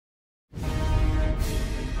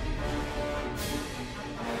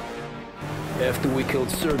After we killed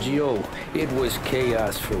Sergio, it was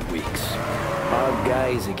chaos for weeks. Our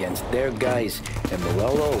guys against their guys, and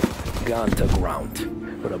Morello gone to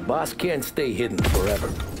ground. But a boss can't stay hidden forever.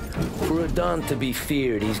 For a Don to be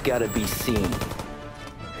feared, he's gotta be seen.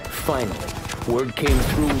 Finally, word came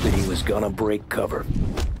through that he was gonna break cover.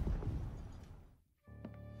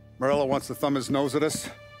 Morello wants to thumb his nose at us.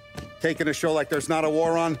 Taking a show like there's not a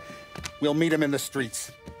war on, we'll meet him in the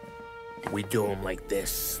streets. We do him like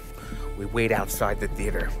this. We wait outside the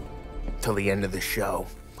theater till the end of the show.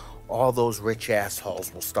 All those rich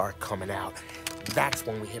assholes will start coming out. That's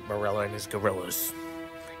when we hit Morello and his guerrillas.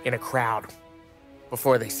 In a crowd,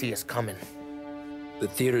 before they see us coming. The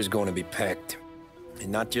theater's going to be packed.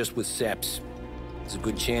 And not just with saps. There's a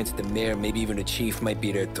good chance the mayor, maybe even the chief, might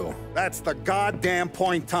be there too. That's the goddamn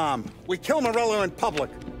point, Tom. We kill Morello in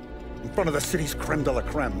public. In front of the city's creme de la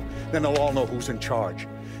creme. Then they'll all know who's in charge.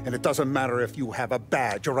 And it doesn't matter if you have a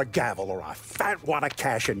badge or a gavel or a fat wad of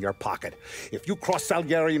cash in your pocket. If you cross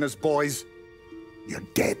Salieri and his boys, you're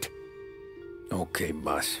dead. Okay,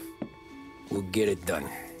 boss. We'll get it done.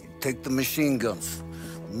 Take the machine guns.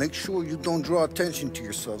 Make sure you don't draw attention to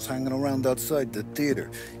yourselves hanging around outside the theater.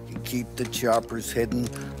 You keep the choppers hidden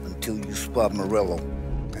until you spot Morello.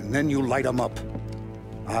 And then you light them up.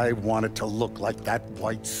 I want it to look like that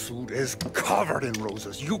white suit is covered in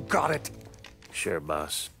roses. You got it? Sure,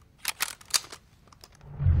 boss.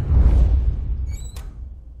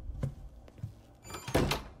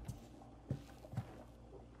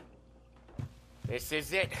 This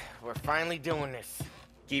is it. We're finally doing this.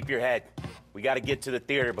 Keep your head. We gotta get to the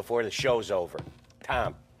theater before the show's over.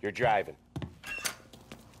 Tom, you're driving.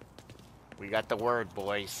 We got the word,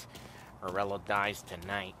 boys. Morello dies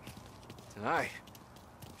tonight. Tonight?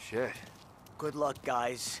 Shit. Good luck,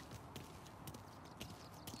 guys.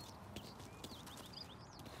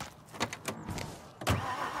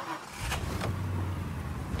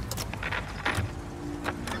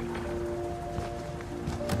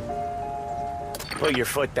 Put your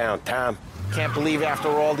foot down, Tom. Can't believe after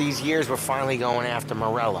all these years we're finally going after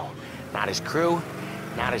Morello. Not his crew,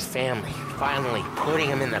 not his family. Finally putting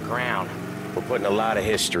him in the ground. We're putting a lot of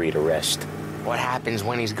history to rest. What happens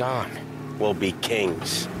when he's gone? We'll be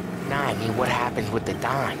kings. Nah, I mean, what happens with the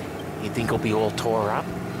Don? You think he'll be all tore up?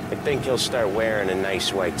 I think he'll start wearing a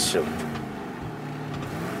nice white suit.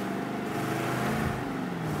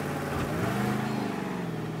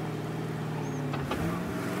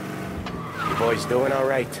 You boys doing all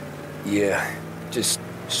right? Yeah, just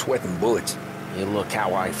sweating bullets. You look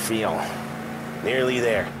how I feel. Nearly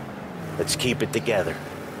there. Let's keep it together.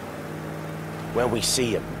 When we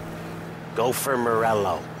see him, go for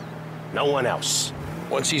Morello. No one else.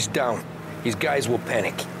 Once he's down, his guys will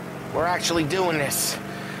panic. We're actually doing this.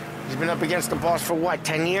 He's been up against the boss for what,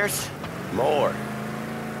 10 years? More.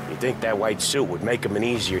 You think that white suit would make him an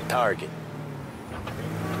easier target?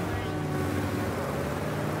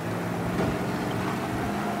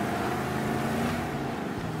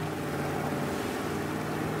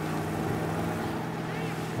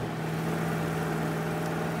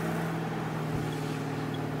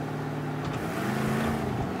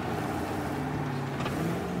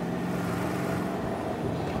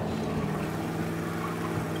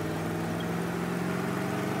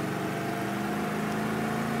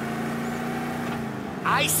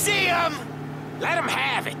 I see him! Let him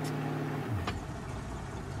have it!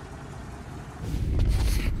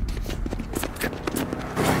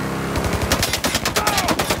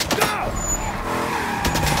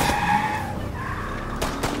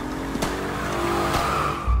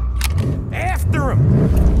 After him!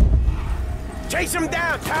 Chase him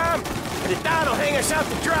down, Tom! And the Don will hang us out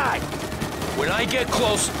to dry! When I get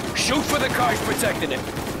close, shoot for the cars protecting him.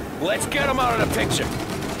 Let's get him out of the picture.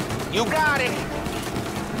 You got it!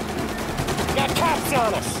 Got cops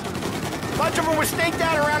on us! A bunch of them were staked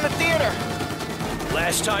out around the theater!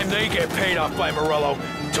 Last time they get paid off by Morello,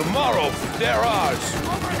 tomorrow they're ours.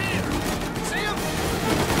 Over here! See him?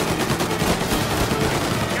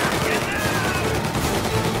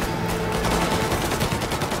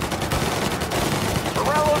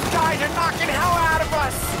 Morello's guys are knocking hell out of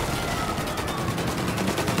us!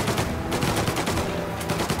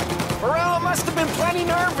 Morello must have been plenty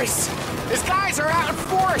nervous. His guys are out in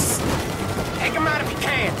force. Take him out if you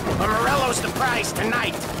can, but Morello's the prize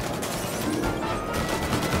tonight.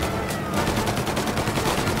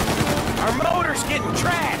 Our motor's getting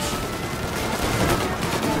trashed.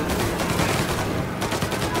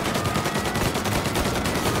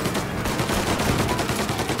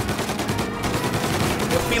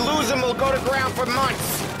 If we lose him, we'll go to ground for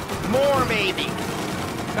months. More, maybe.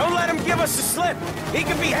 Don't let him give us the slip. He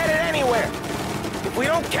can be headed anywhere. If we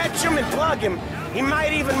don't catch him and plug him, he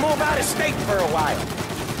might even move out of state for a while.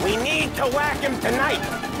 We need to whack him tonight.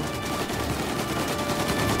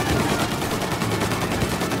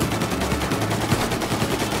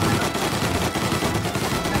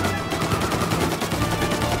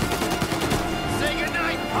 Say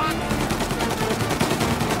goodnight, Pop.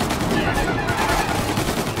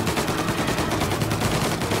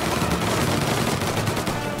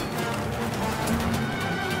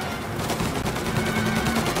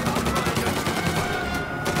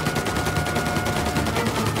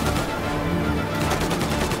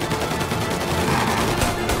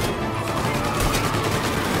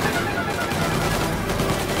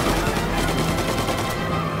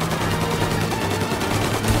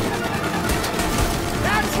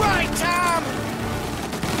 That's right, Tom!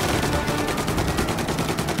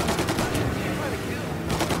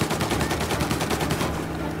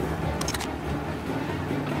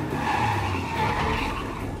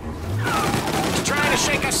 He's trying to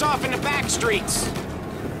shake us off in the back streets.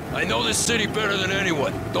 I know this city better than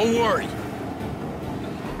anyone. Don't worry.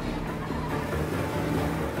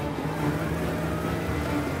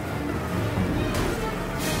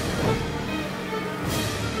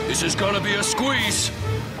 This is gonna be a squeeze.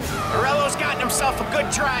 Morello's gotten himself a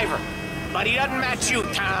good driver, but he doesn't match you,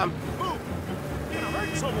 Tom. Gonna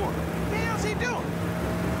hurt someone. What the hell's he doing?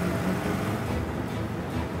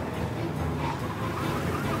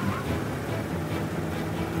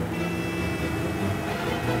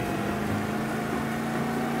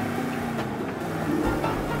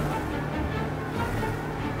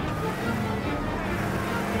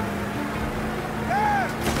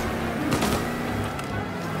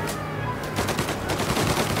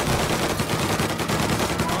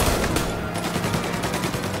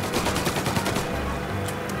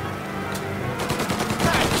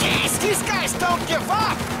 These guys don't give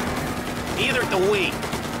up! Neither do we.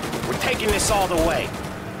 We're taking this all the way.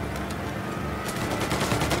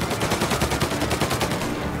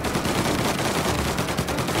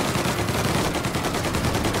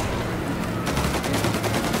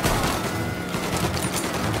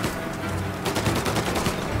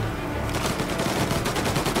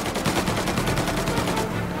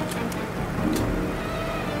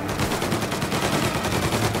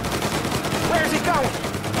 Where's he going?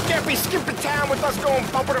 Can't be skipping town with us going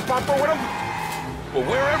bumper to bumper with him. Well,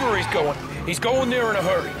 wherever he's going there in a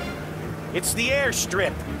hurry. It's the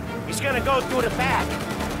airstrip. He's gonna go through the back.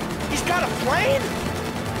 He's got a plane?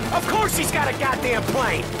 Of course he's got a goddamn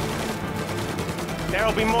plane.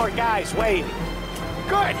 There'll be more guys waiting.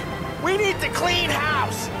 Good. We need to clean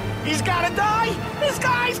house. He's gotta die. This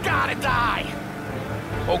guy's gotta die.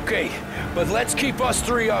 Okay, but let's keep us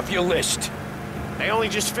three off your list. They only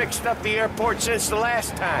just fixed up the airport since the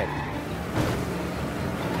last time.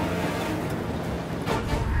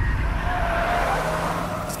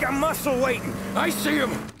 He's got muscle waiting. I see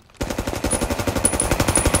him.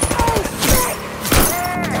 Oh, shit!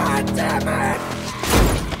 God damn it!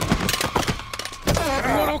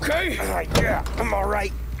 Everyone okay? Yeah, I'm all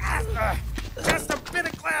right. Just a bit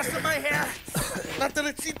of glass in my hair. Nothing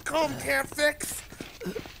a cheap comb can't fix.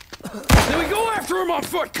 Then we go after him on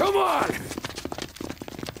foot. Come on!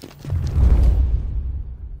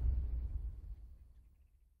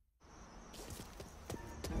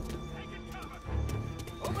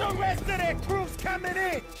 The rest of their crew's coming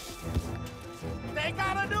in. They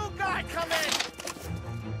got a new guy coming.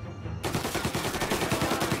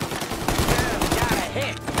 Got a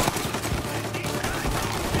hit.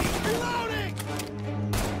 Reloading.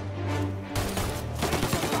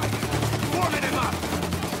 Warming him up.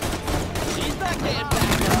 He's not getting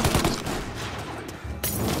back up.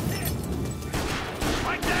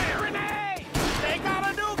 Right there. Grenade. They got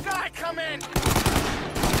a new guy coming.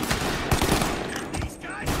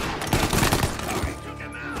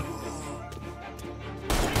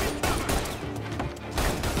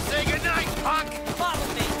 Say goodnight, Puck. Follow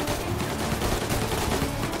me.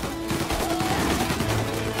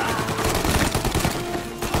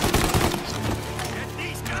 Get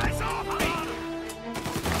these guys off me.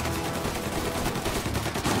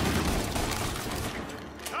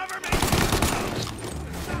 Cover me.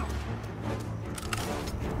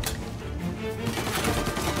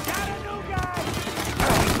 Got a new guy.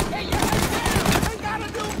 Hey, you right there. I got a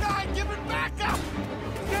new guy. Give it back up.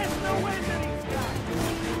 There's no way that he's got.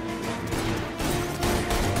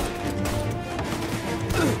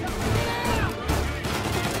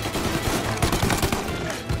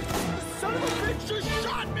 Son of a bitch just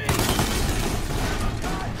shot me!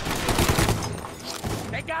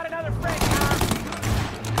 They got another friend, Tom!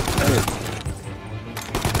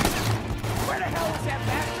 Where the hell is that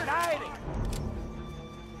bastard hiding?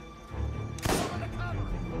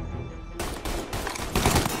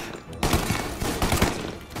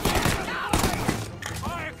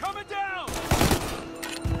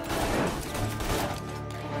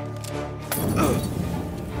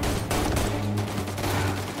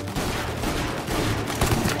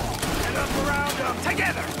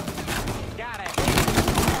 together! Got it!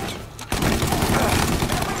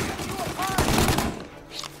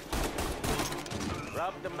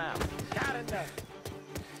 Rub them out. Got enough.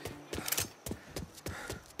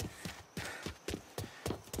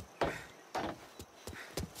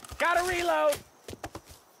 Gotta reload!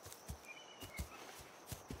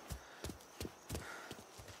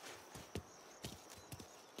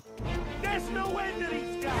 There's no end to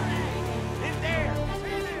these guys! In there!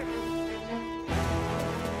 In there!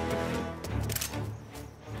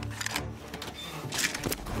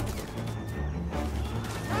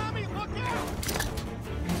 Tommy, look out!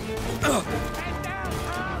 Head down,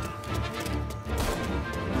 Tom!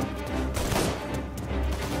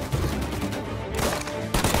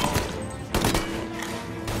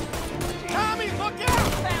 Tommy, look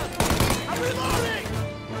out! I'm reloading!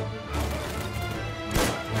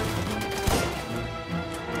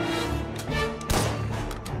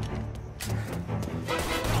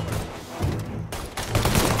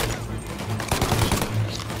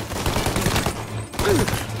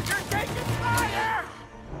 You're taking fire!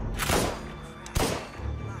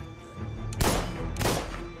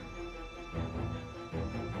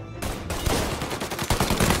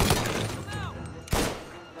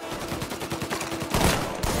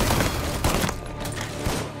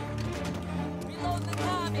 Reload the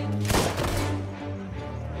Tommy.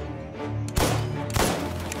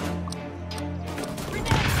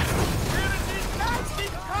 Where did these guys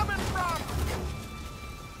keep coming from?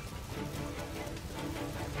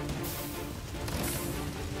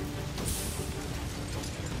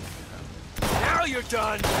 Now you're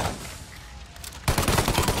done!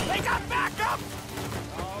 They got backup!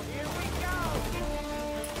 Oh, here we go! Get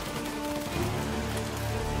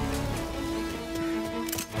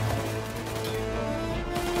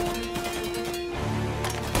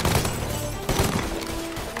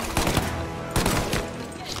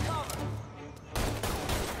cover.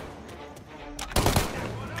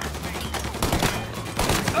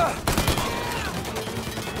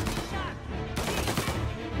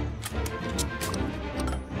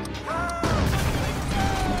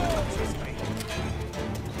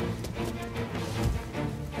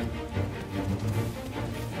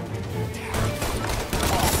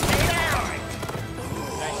 Stay down! You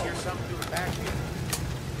guys hear something through the back here?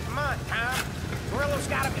 Come on, Tom. Guerrillo's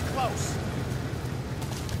gotta be close.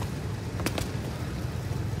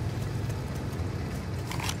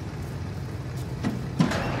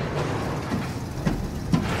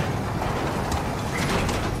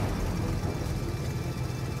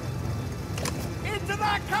 Into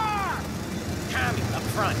that car! Tommy, up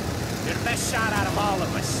front. You're the best shot out of all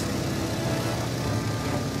of us.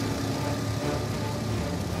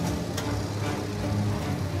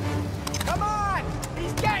 Come on!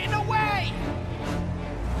 He's getting away!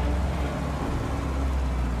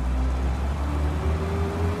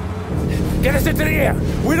 Get us into the air!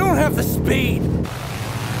 We don't have the speed!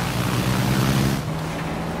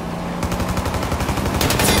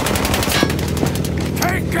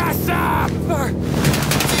 Take us up!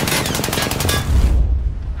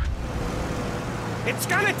 It's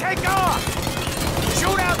gonna take off!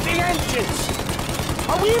 Shoot out the engines!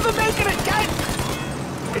 Are we even making a dent?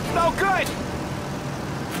 It's no good!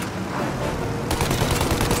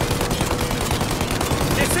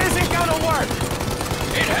 This isn't gonna work!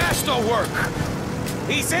 It has to work!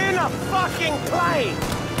 He's in a fucking plane!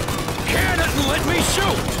 Can it and let me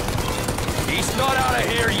shoot! He's not out of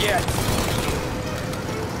here yet!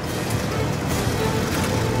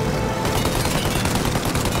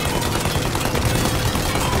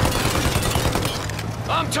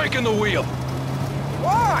 I'm taking the wheel,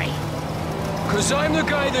 Why? 'cause I'm the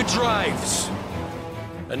guy that drives.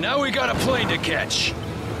 And now we got a plane to catch.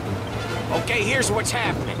 Okay, here's what's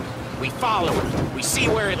happening. We follow it. We see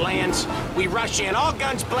where it lands. We rush in, all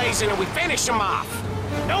guns blazing, and we finish him off.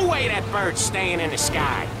 No way that bird's staying in the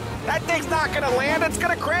sky. That thing's not gonna land, it's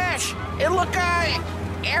gonna crash! It look,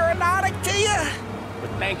 aeronautic to you? But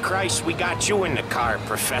thank Christ we got you in the car,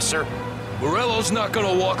 Professor. Morello's not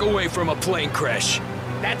gonna walk away from a plane crash.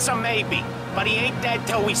 That's a maybe, but he ain't dead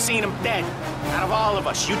till we seen him dead. Out of all of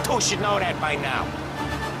us, you two should know that by now.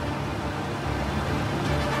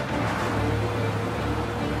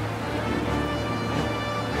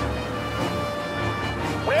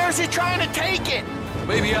 Where's he trying to take it?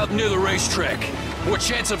 Maybe out near the racetrack. More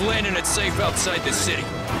chance of landing it safe outside the city.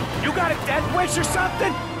 You got a death wish or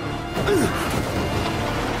something?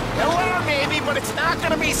 He'll land maybe, but it's not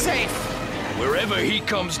gonna be safe. Wherever he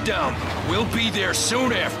comes down, we'll be there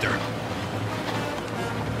soon after.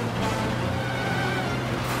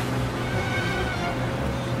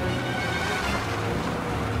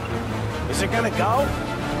 Is Is it gonna go?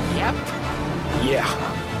 Yep.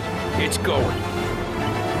 Yeah, it's going.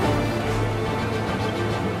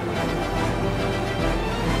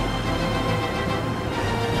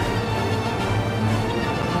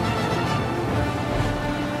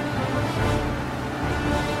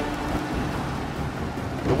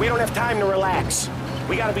 But we don't have time to relax.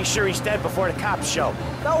 We gotta be sure he's dead before the cops show.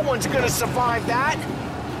 No one's gonna survive that.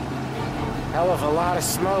 Hell of a lot of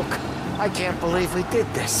smoke. I can't believe we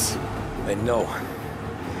did this. I know.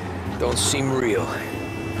 Don't seem real.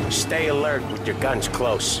 Stay alert with your guns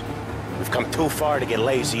close. We've come too far to get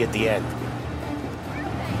lazy at the end.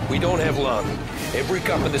 We don't have long. Every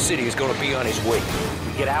cop in the city is gonna be on his way.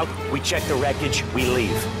 We get out, we check the wreckage, we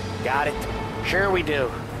leave. Got it? Sure we do.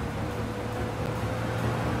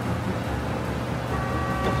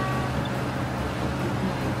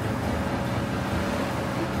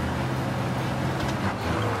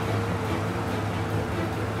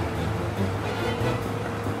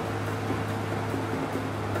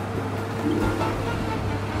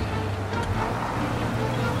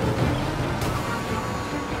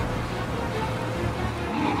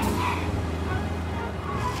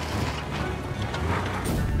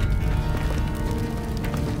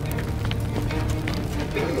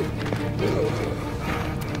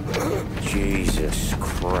 Jesus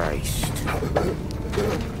Christ.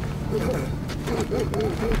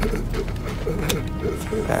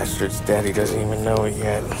 Bastard's dead, he doesn't even know it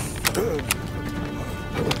yet.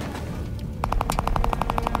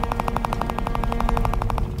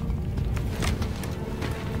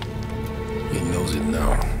 He knows it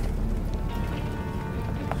now.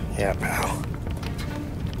 Yeah, pal.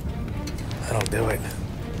 That'll do it.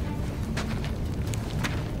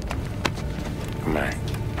 Come on.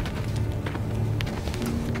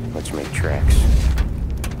 Let's make tracks.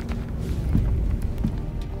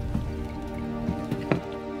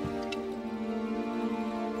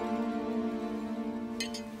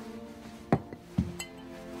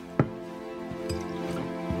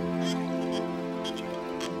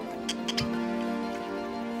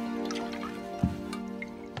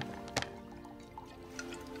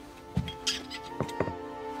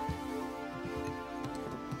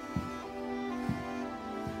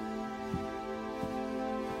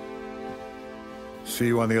 See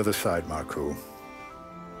you on the other side, Marku.